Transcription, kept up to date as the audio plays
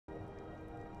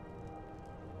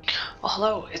Well,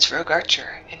 hello, it's Rogue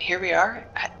Archer, and here we are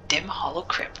at Dimhollow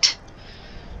Crypt.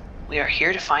 We are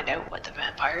here to find out what the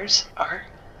vampires are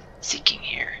seeking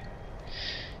here.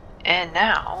 And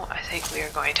now, I think we are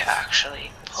going to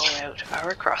actually pull out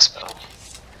our crossbow,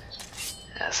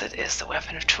 as it is the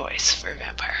weapon of choice for a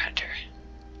vampire hunter.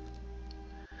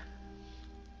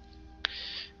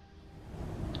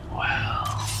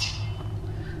 Well,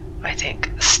 I think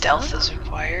stealth is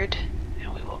required,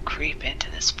 and we will creep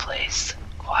into this place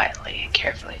quietly and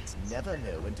carefully. Never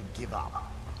know when to give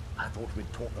up. I thought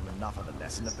we'd taught them enough of a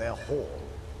lesson at their hall.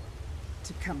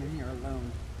 To come in here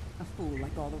alone. A fool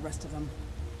like all the rest of them.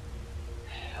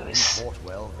 He fought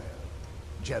well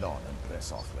there. Jedon and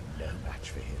Bresoth were no match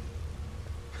for him.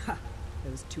 Ha!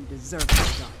 Those two deserve the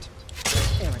shot.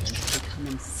 Their arrogance will come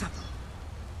insufferable.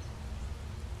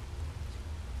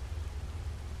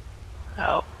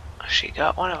 Oh, she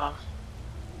got one of them.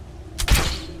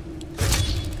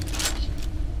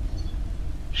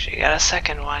 She got a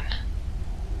second one.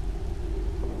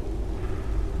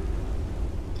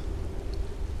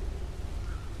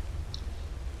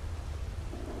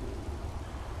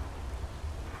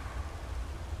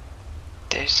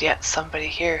 There's yet somebody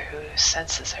here who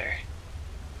senses her.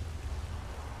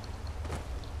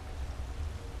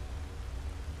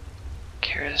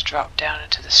 Kirah's dropped down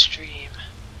into the stream.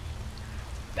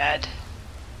 Bed.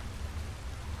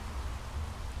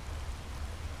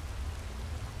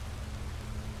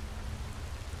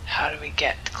 How do we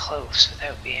get close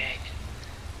without being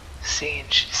seen,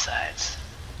 she decides.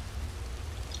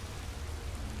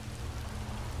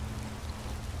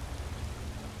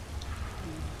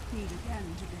 Meet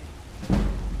again today.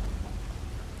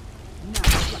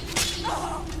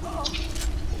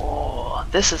 Oh,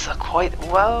 this is a quite...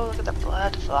 Whoa, look at the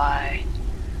blood fly.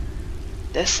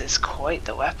 This is quite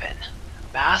the weapon.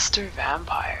 Master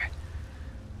Vampire.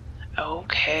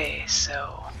 Okay,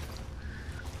 so...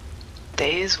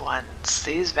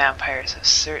 these vampires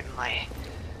certainly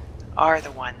are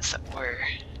the ones that were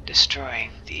destroying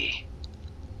the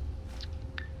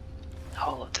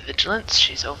Hall of the Vigilance.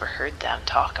 She's overheard them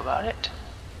talk about it.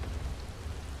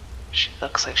 She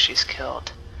looks like she's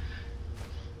killed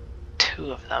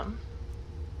 2 of them.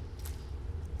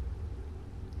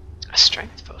 A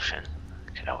strength potion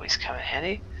could always come in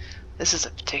handy. This is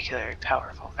a particularly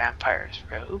powerful vampire's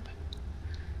robe,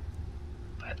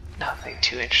 but nothing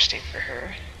too interesting for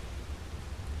her.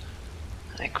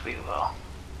 I think we will...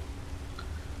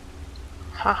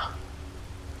 Huh.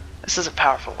 This is a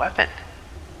powerful weapon.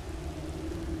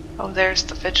 Oh, there's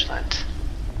the Vigilant.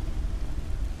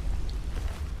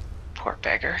 Poor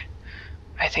beggar.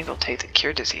 I think we'll take the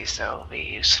cure disease, though. It'll be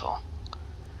useful.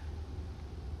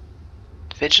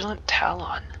 Vigilant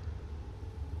Talon.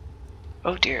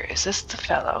 Oh dear, is this the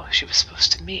fellow she was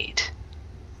supposed to meet?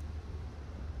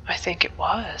 I think it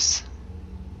was.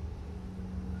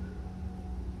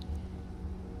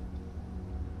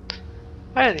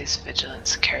 Why do these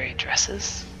vigilants carry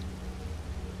dresses?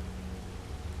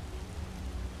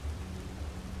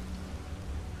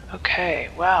 Okay,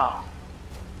 well,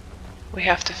 we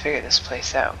have to figure this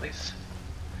place out.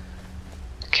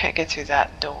 Can't get through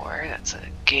that door. That's a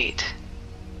gate.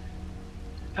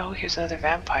 Oh, here's another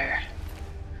vampire.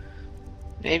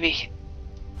 Maybe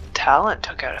Talon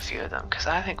took out a few of them, because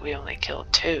I think we only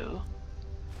killed 2.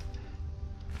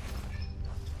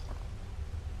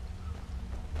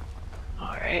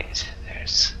 Alright,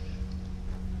 there's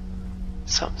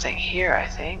something here, I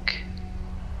think.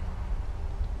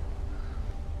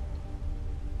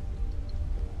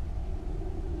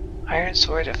 Iron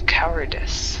Sword of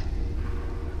Cowardice.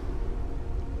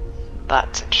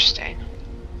 That's interesting.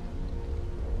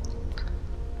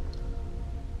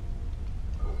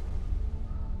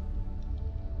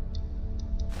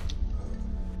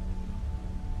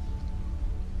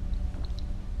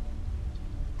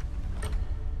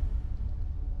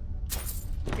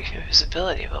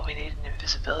 Invisibility, well, we need an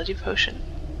invisibility potion.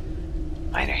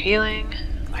 Minor healing,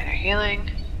 minor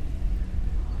healing.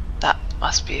 That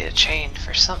must be a chain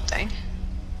for something.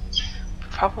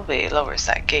 Probably lowers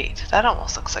that gate. That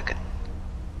almost looks like a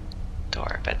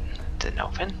door, but it didn't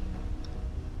open.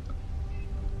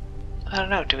 I don't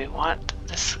know, do we want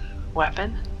this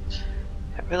weapon?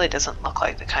 It really doesn't look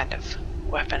like the kind of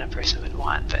weapon a person would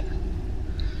want, but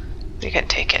we can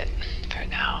take it for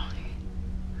now.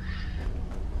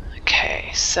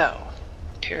 Okay, so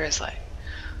Kirah's like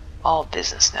all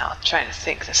business now, trying to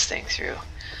think this thing through.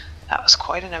 That was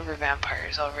quite a number of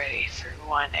vampires already for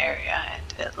one area,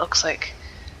 and it looks like...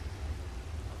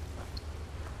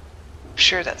 I'm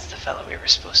sure that's the fellow we were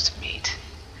supposed to meet.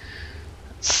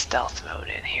 Let's stealth mode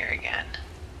in here again.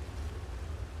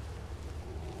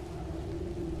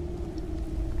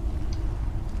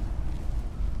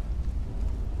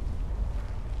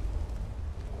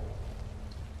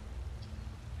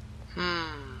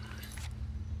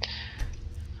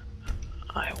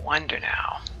 wonder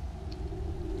now.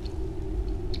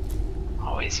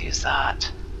 Always use that.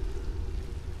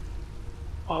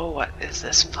 Oh, what is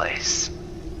this place?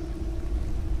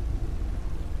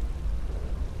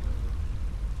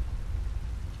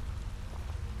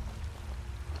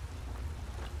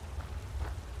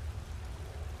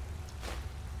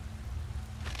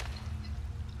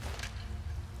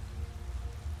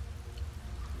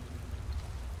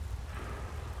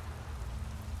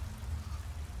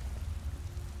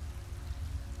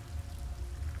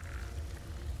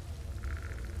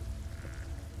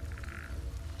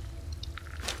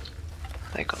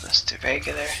 I think we'll just do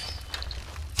regular.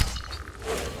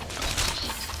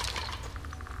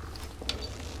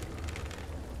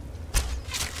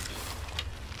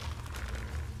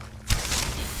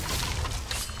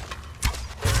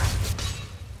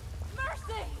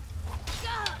 Mercy!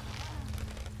 God!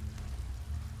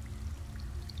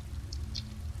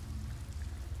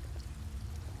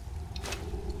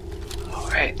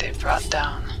 Alright, they brought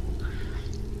down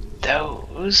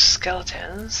those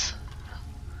skeletons.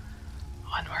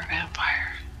 One more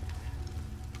vampire.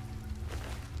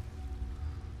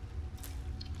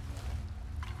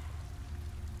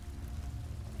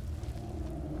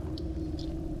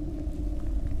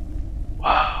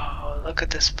 Wow, look at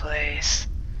this place.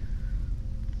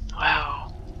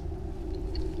 Wow.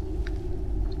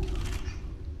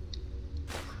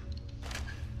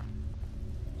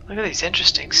 Look at these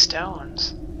interesting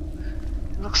stones.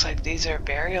 It looks like these are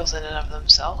burials in and of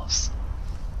themselves.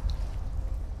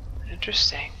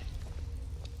 Interesting.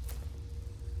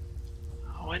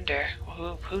 I wonder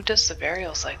who does the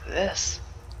burials like this?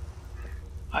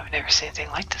 I've never seen anything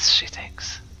like this, she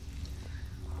thinks.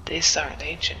 These aren't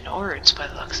ancient Nords by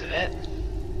the looks of it.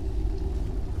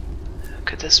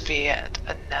 Could this be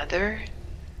another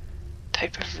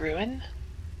type of ruin?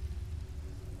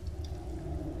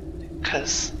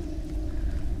 Because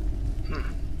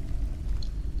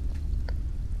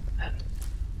and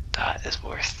that is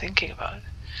worth thinking about.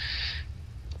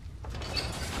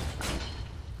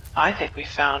 I think we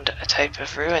found a type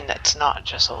of ruin that's not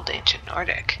just old ancient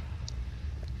Nordic.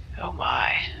 Oh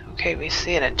my. Okay, we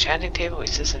see an enchanting table, we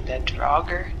see some dead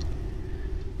Draugr.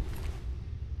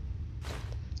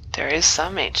 There is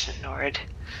some ancient Nord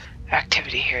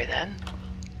activity here then.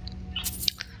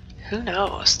 Who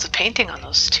knows? The painting on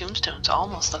those tombstones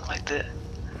almost look like the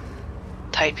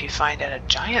type you find at a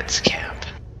giant's camp.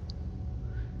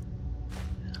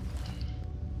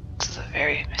 This is a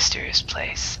very mysterious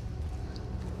place.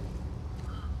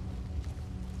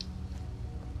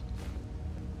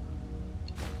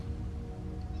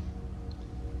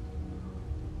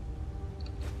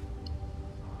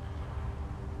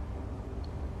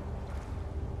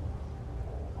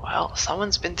 Well,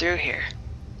 someone's been through here.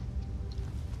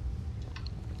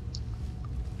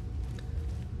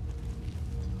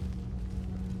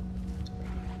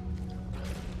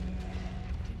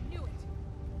 Knew it.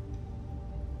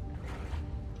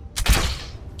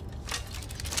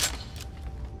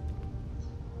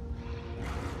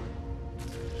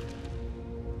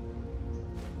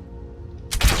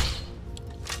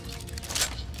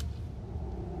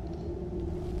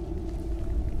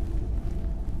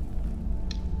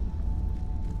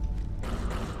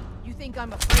 You think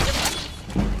I'm afraid of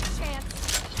you? Chance.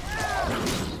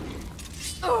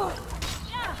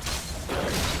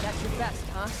 That's your best,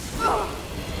 huh?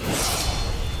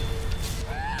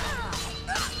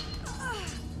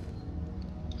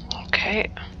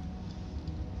 Okay.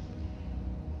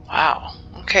 Wow.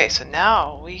 Okay, so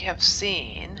now we have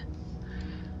seen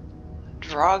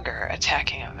Draugr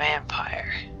attacking a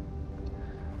vampire.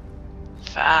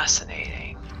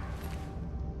 Fascinating.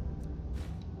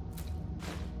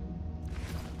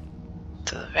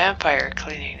 So the vampire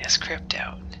cleaning this crypt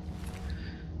out.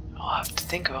 I'll have to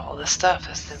think of all this stuff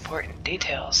as the important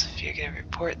details if you're going to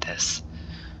report this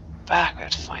back. We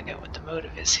have to find out what the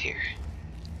motive is here.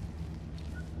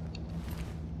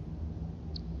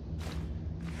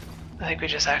 I think we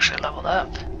just actually leveled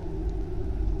up.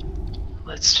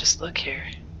 Let's just look here.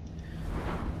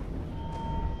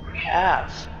 We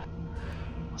have.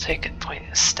 We'll take a point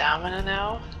of stamina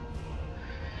now.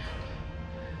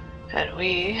 And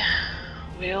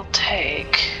we'll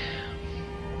take.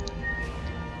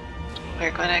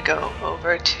 We're gonna go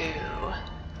over to.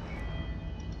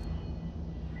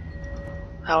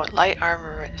 Oh, light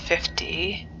armor at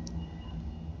 50.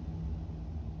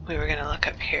 We were gonna look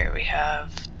up here. We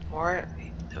have more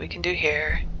that we can do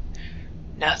here.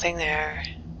 Nothing there.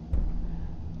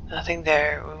 Nothing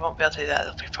there. We won't be able to do that.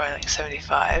 It'll be probably like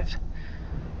 75.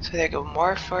 So they go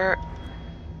more for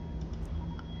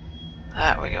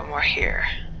that. We go more here.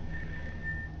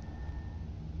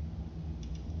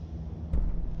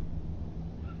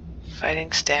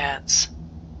 Fighting stance.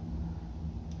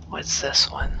 What's this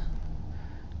one?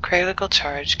 Critical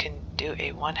charge can do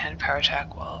a one-hand power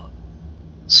attack while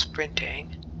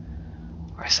sprinting.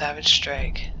 Or savage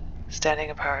strike.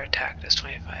 Standing a power attack does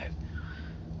 25.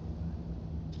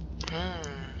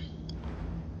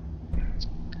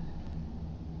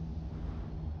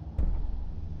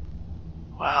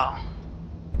 Wow.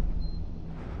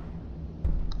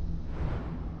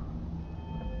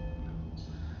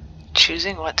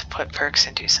 Choosing what to put perks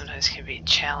into sometimes can be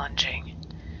challenging.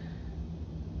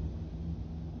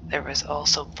 There was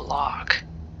also block.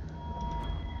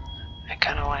 I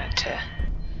kind of wanted to...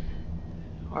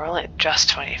 We're only at just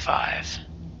 25.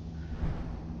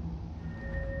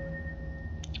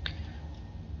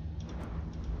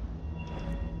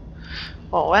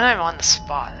 Well, when I'm on the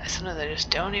spot, sometimes I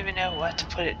just don't even know what to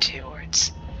put it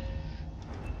towards.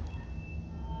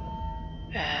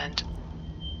 And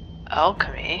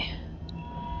alchemy,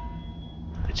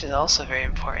 which is also very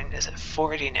important, is at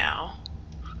 40 now.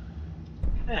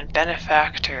 And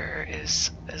benefactor is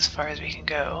as far as we can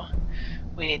go.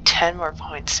 We need 10 more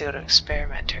points to go to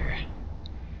experimenter.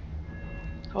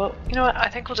 Well, you know what? I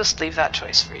think we'll just leave that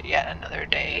choice for yet another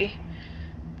day,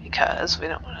 because we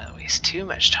don't want to waste too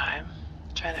much time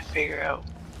trying to figure out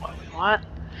what we want.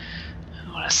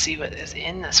 I want to see what is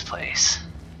in this place.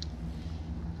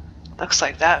 Looks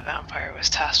like that vampire was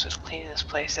tasked with cleaning this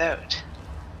place out.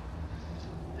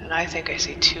 And I think I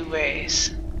see two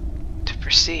ways to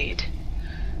proceed.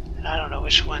 And I don't know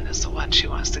which one is the one she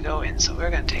wants to go in, so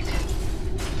we're going to take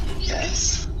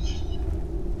this.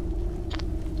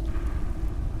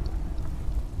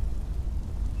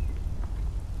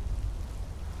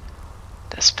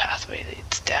 This pathway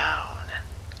leads down.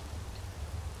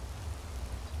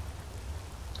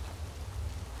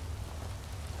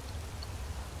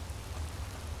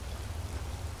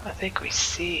 I think we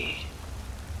see.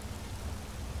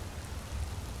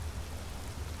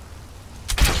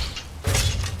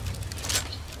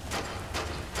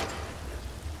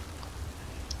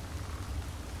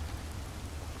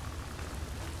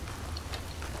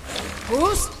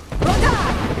 Boost!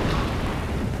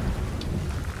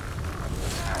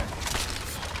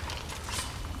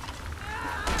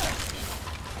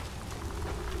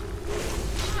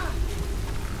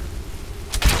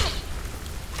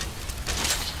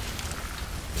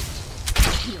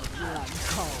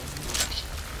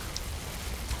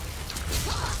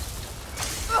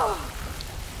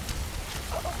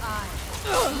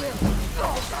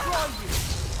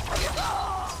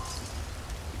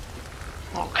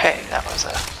 Okay, that was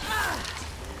a...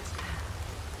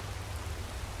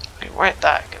 We weren't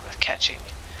that good with catching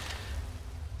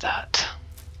that.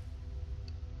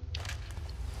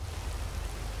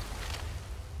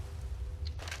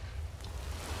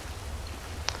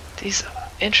 These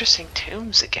interesting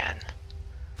tombs again.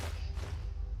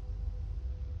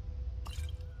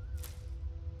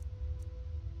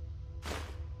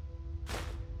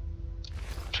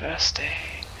 Interesting.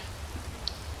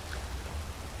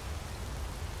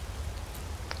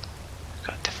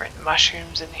 Got different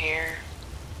mushrooms in here.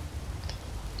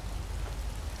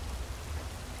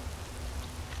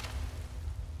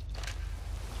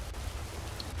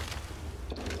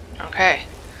 Okay.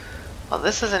 Well,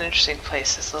 this is an interesting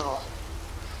place. This little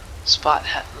spot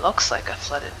looks like a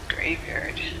flooded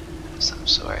graveyard of some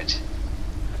sort.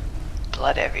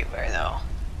 Blood everywhere, though.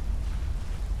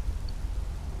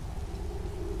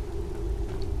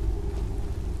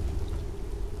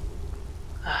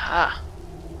 Aha.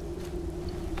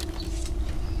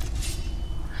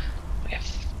 We have...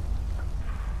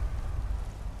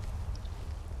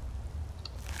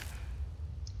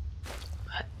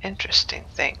 an interesting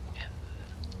thing.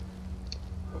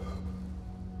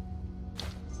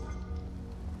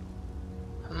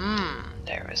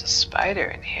 There was a spider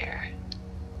in here.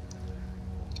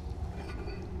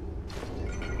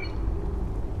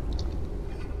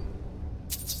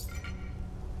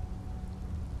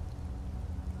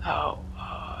 Oh,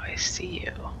 I see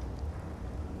you.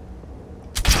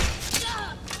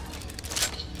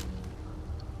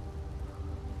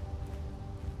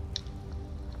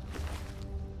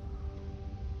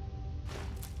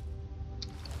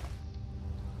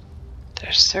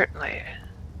 There's certainly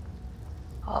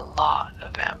a lot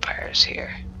of vampires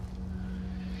here.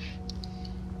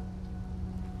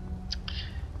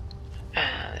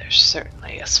 And there's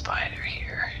certainly a spider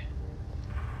here.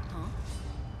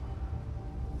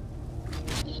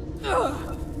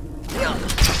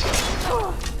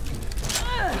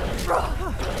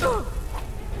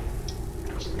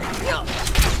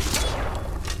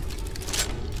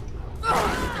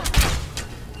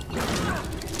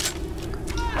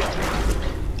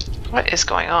 What is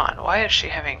going on? Why is she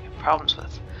having problems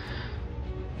with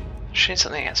shooting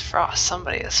something against frost?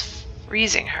 Somebody is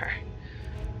freezing her.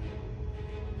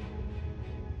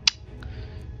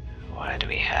 What do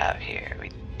we have here?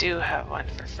 We do have one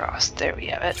for frost. There we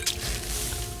have it.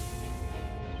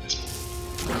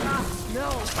 No.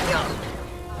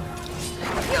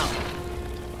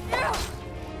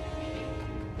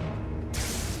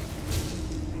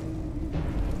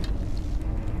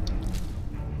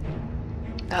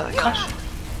 Now the question.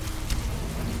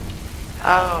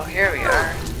 Oh, here we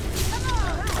are.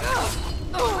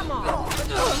 Come on.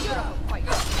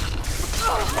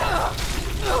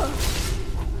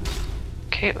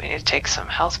 Okay, we need to take some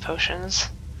health potions.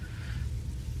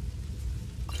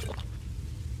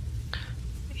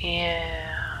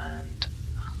 And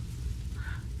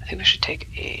I think we should take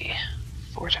a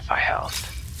fortify health.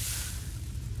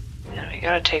 And we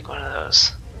gotta take one of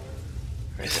those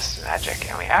resist magic.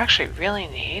 And we actually really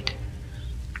need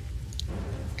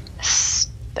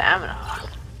stamina.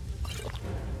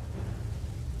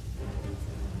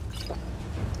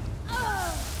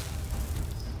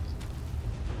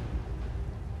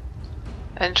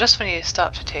 And just when you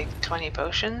stop to take 20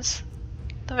 potions,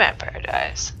 the vampire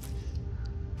dies.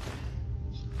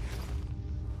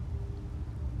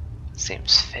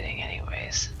 Seems fitting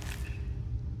anyways.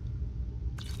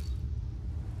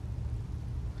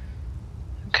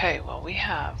 Okay, well we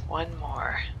have one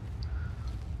more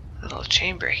little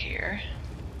chamber here.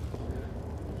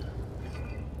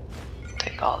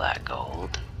 Take all that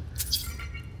gold.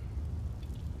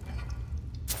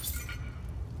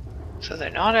 So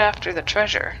they're not after the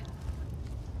treasure.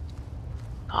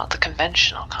 Not the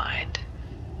conventional kind.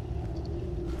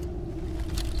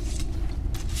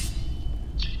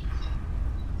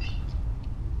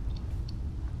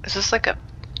 Is this like a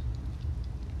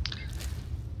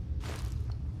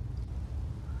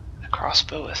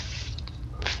crossbow with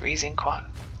freezing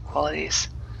qualities?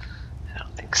 I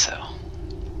don't think so.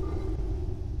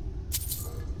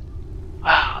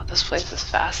 Wow, this place is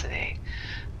fascinating.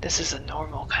 This is a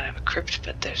normal kind of a crypt,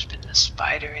 but there's been a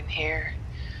spider in here.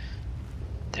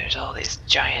 There's all these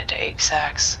giant egg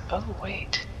sacs. Oh,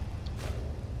 wait.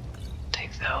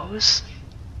 Take those.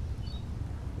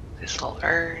 These little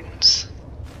urns.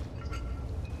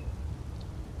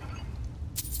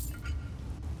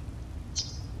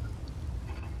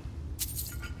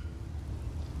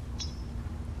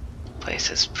 Place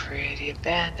is pretty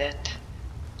abandoned.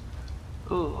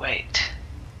 Ooh, wait.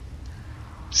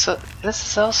 So this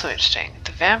is also interesting.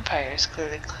 The vampires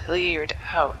clearly cleared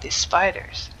out the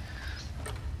spiders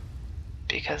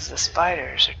because the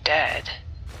spiders are dead.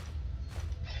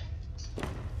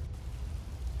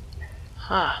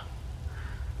 Huh.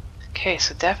 Okay,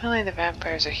 so definitely the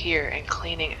vampires are here and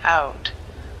cleaning out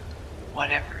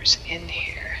whatever's in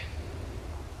here.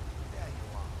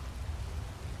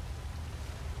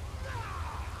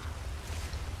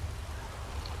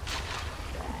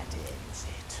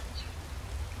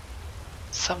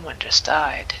 Someone just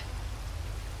died.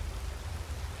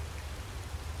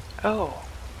 Oh.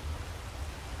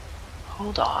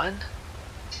 Hold on.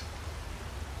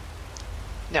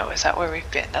 No, is that where we've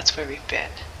been? That's where we've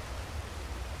been.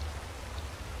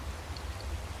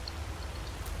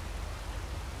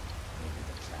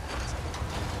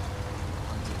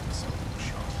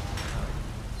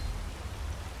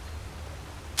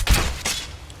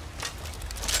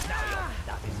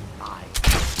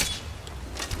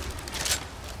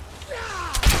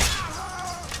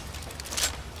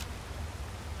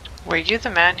 Were you the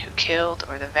man who killed,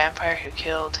 or the vampire who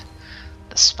killed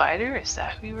the spider? Is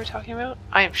that who you were talking about?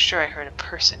 I am sure I heard a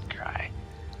person cry.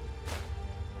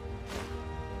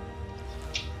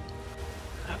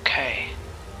 Okay.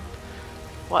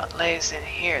 What lays in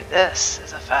here? This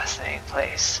is a fascinating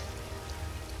place.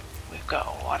 We've got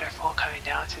a waterfall coming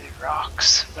down through the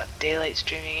rocks. We've got daylight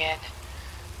streaming in.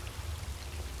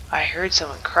 I heard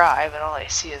someone cry, but all I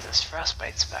see is this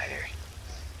frostbite spider.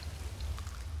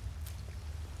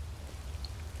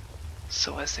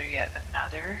 So was there yet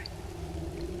another?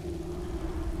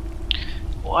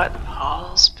 What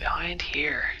all's behind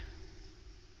here?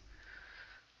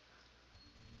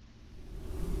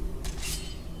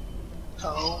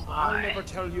 Oh my. I'll never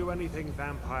tell you anything,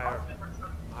 vampire.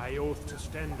 My oath to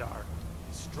Stendarr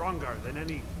is stronger than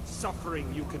any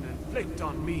suffering you can inflict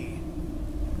on me.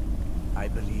 I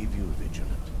believe you,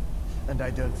 Vigilant. And I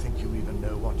don't think you even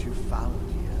know what you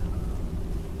found here.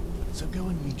 So go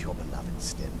and meet your beloved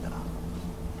Stendarr.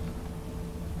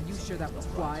 Are you sure that was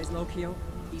wise, Lokio?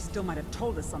 He still might have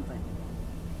told us something.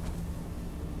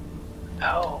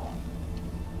 Oh.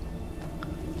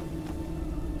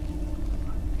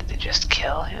 Did they just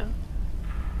kill him?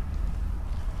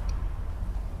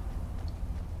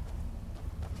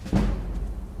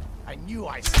 I knew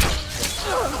I saw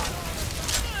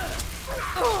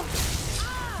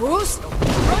Bruce,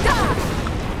 die!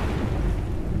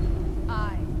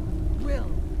 I will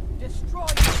destroy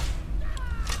you.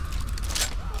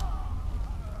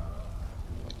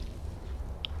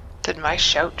 Did my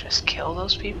shout just kill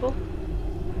those people?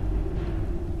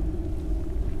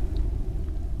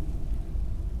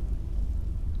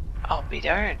 I'll be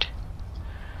darned.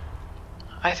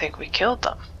 I think we killed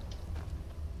them.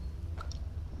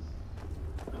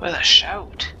 With a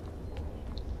shout.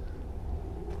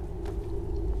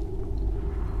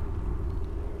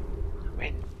 I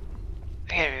mean,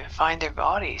 I can't even find their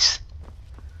bodies.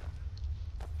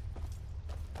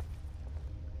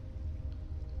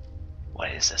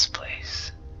 What is this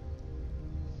place?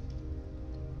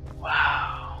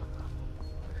 Wow.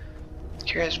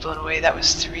 Kirah's blown away. That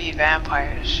was 3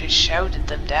 vampires. She shouted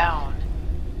them down.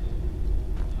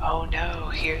 Oh no,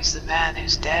 here's the man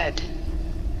who's dead.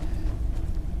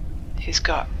 He's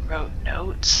wrote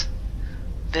notes.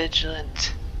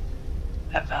 Vigilant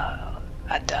of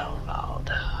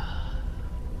Adalvald.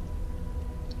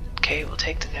 Okay, we'll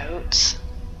take the notes.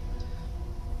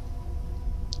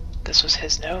 This was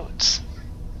his notes.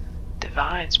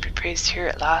 Divines, be praised here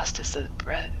at last is the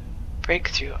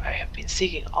breakthrough I have been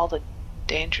seeking. All the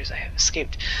dangers I have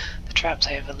escaped, the traps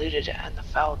I have eluded, and the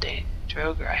foul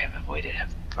Dawnguard I have avoided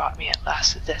have brought me at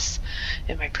last to this.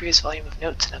 In my previous volume of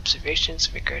notes and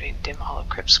observations regarding Dimhollow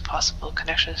Crypt's possible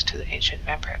connections to the ancient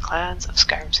vampire clans of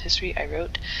Skyrim's history, I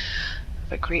wrote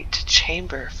of a great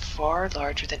chamber far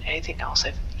larger than anything else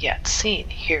I've yet seen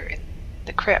here in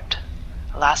the crypt.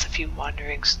 Alas, the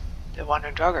wandering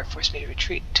Dawnguard forced me to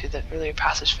retreat to the earlier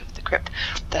passage of the crypt,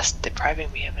 thus depriving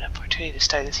me of an opportunity to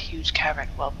study this huge cavern.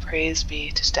 Well, praise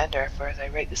be to Stendarr, for as I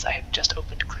write this I have just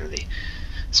opened clearly.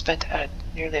 Spent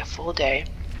nearly a full day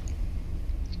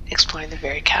exploring the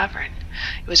very cavern.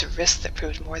 It was a risk that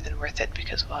proved more than worth it,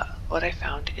 because what I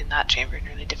found in that chamber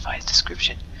nearly defies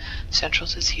description. Central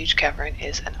to this huge cavern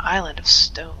is an island of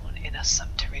stone in a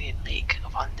subterranean lake.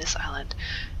 Upon this island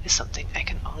is something I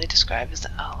can only describe as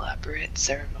an elaborate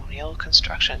ceremonial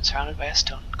construction surrounded by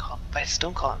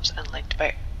stone columns and linked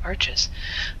by arches.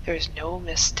 There is no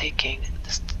mistaking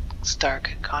the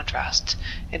stark contrast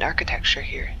in architecture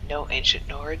here. No ancient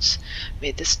Nords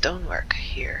made this stonework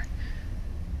here.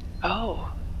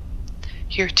 Oh,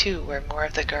 here too were more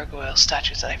of the gargoyle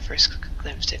statues that I first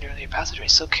glimpsed in earlier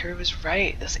passageways. So Kirah was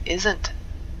right, this isn't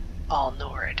all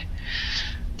Nord.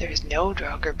 There is no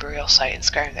Dawnguard burial site in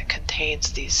Skyrim that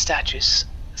contains these statues,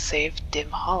 save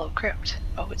Dimhollow Crypt.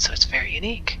 Oh, so it's very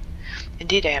unique.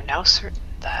 Indeed, I am now certain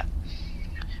that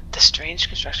the strange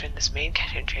construction in this main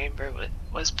chamber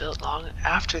was built long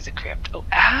after the crypt. Oh,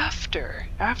 after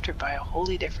by a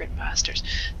wholly different masters.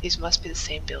 These must be the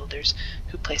same builders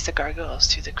who placed the gargoyles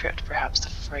through the crypt, perhaps to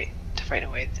frighten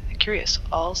away the curious.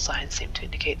 All signs seem to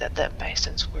indicate that the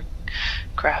masons who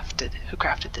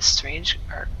crafted this strange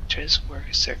arches were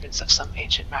servants of some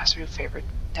ancient master who favored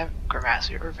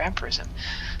necromancy or vampirism.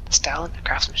 The style and the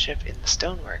craftsmanship in the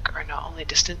stonework are not only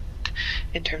distant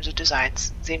in terms of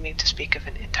designs, seeming to speak of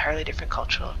an entirely different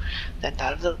culture than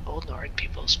that of the old Nord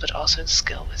peoples, but also in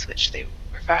skill with which they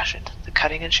were fashioned. The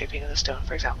cutting and shaping of the stone,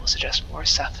 for example, suggests more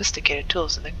sophisticated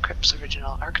tools than the crypt's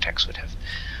original architects would have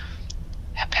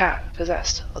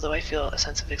possessed. Although I feel a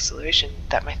sense of exhilaration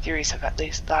that my theories have at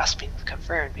last been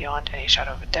confirmed beyond any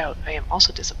shadow of a doubt, I am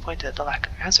also disappointed at the lack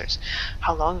of answers.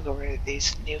 How long ago were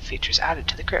these new features added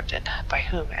to the crypt, and by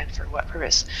whom, and for what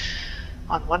purpose?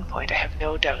 On one point I have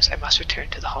no doubts. I must return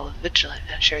to the Hall of Vigilant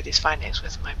and share these findings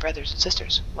with my brothers and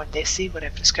sisters. When they see what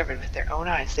I've discovered with their own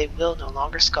eyes, they will no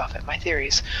longer scoff at my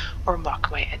theories or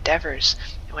mock my endeavors.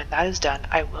 And when that is done,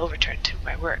 I will return to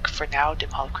my work. For now,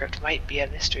 Dimhollow Crypt might be a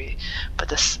mystery, but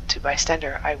by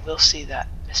Stendarr, I will see that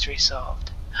mystery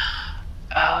solved.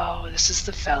 Oh, this is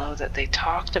the fellow that they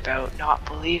talked about not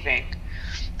believing.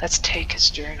 Let's take his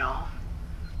journal.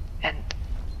 And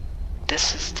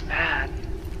this is the man.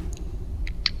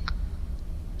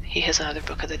 He has another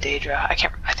book of the Daedra. I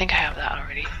think I have that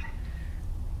already.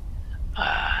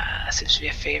 Seems to be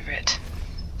a favorite.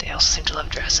 They also seem to love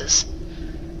dresses.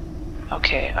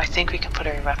 Okay, I think we can put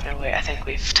our weapon away. I think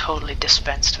we've totally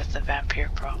dispensed with the vampire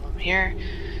problem here.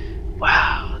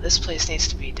 Wow, this place needs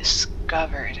to be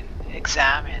discovered and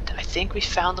examined. I think we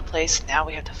found the place. Now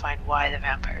we have to find why the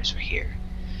vampires were here.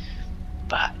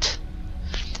 But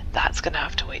that's gonna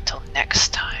have to wait till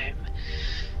next time,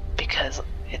 because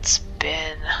it's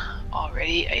been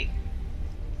already a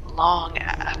long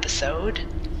episode.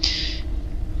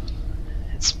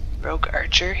 It's Rogue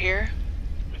Archer here.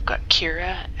 We've got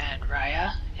Kirah and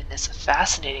Rayya in It's a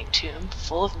fascinating tomb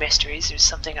full of mysteries. There's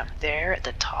something up there at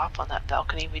the top on that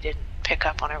balcony we didn't pick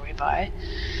up on our way by.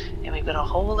 And we've got a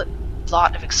whole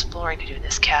lot of exploring to do in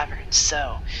this cavern,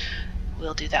 so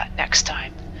we'll do that next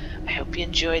time. I hope you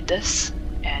enjoyed this,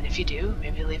 and if you do,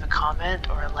 maybe leave a comment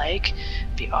or a like.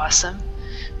 It'd be awesome.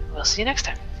 We'll see you next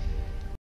time.